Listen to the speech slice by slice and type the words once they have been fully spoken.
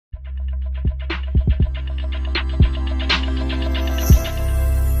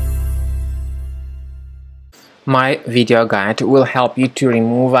My video guide will help you to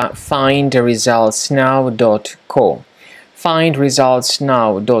remove findresultsnow.co.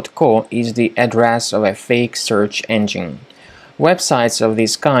 Findresultsnow.co is the address of a fake search engine. Websites of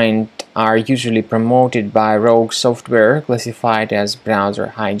this kind are usually promoted by rogue software classified as browser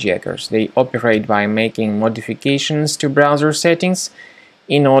hijackers. They operate by making modifications to browser settings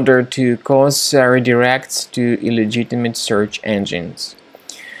in order to cause redirects to illegitimate search engines.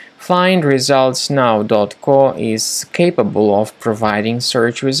 Findresultsnow.co is capable of providing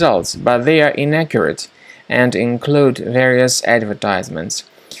search results, but they are inaccurate and include various advertisements.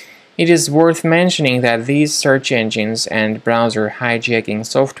 It is worth mentioning that these search engines and browser hijacking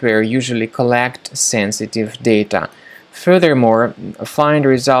software usually collect sensitive data. Furthermore,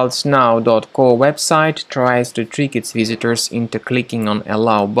 Findresultsnow.co website tries to trick its visitors into clicking on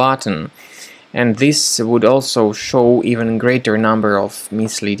Allow button, and this would also show even greater number of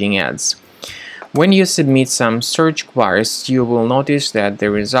misleading ads. When you submit some search queries, you will notice that the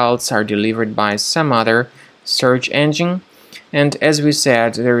results are delivered by some other search engine, and as we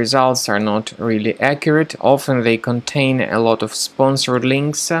said, the results are not really accurate. Often they contain a lot of sponsored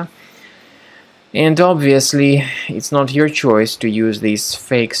links, and obviously it's not your choice to use this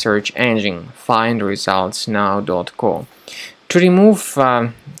fake search engine, Findresultsnow.co. To remove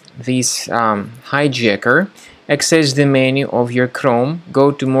this hijacker, access the menu of your Chrome, go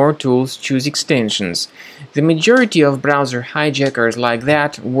to More Tools, choose Extensions. The majority of browser hijackers like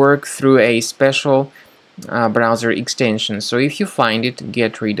that work through a special browser extension, so if you find it,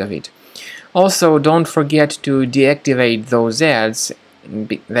 get rid of it. Also, don't forget to deactivate those ads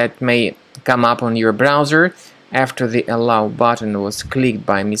that may come up on your browser after the Allow button was clicked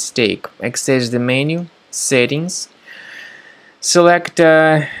by mistake. Access the menu, Settings, select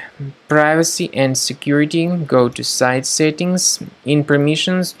Privacy and Security, go to Site Settings, in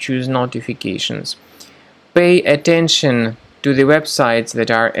Permissions choose Notifications. Pay attention to the websites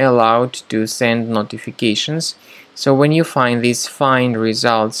that are allowed to send notifications, so when you find this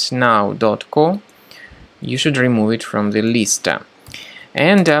Findresultsnow.co, you should remove it from the list.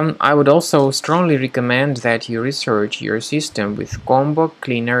 And I would also strongly recommend that you research your system with Combo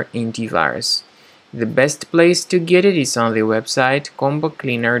Cleaner Antivirus. The best place to get it is on the website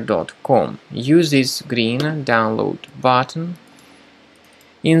combocleaner.com. Use this green download button,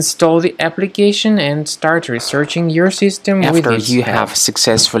 install the application, and start researching your system with After its you help. have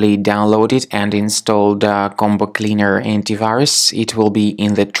successfully downloaded and installed Combo Cleaner Antivirus, it will be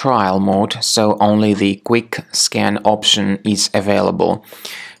in the trial mode, so only the quick scan option is available.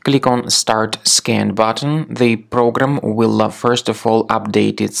 Click on Start Scan button. The program will first of all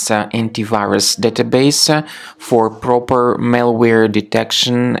update its antivirus database for proper malware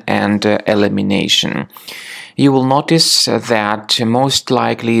detection and elimination. You will notice that most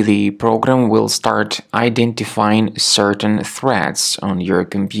likely the program will start identifying certain threats on your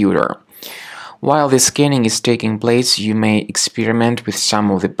computer. While the scanning is taking place, you may experiment with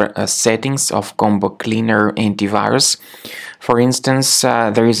some of the settings of Combo Cleaner Antivirus. For instance,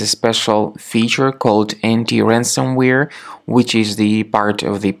 there is a special feature called Anti-Ransomware, which is the part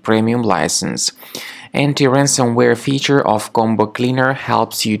of the premium license. Anti-ransomware feature of Combo Cleaner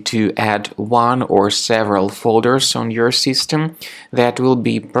helps you to add one or several folders on your system that will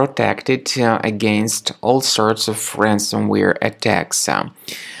be protected against all sorts of ransomware attacks.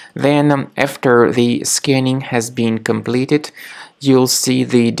 Then, after the scanning has been completed, you'll see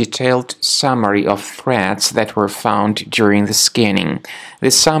the detailed summary of threats that were found during the scanning.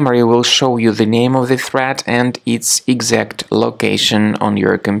 The summary will show you the name of the threat and its exact location on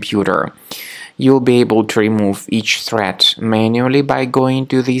your computer. You'll be able to remove each threat manually by going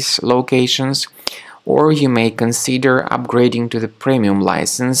to these locations, or you may consider upgrading to the premium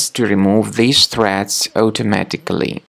license to remove these threats automatically.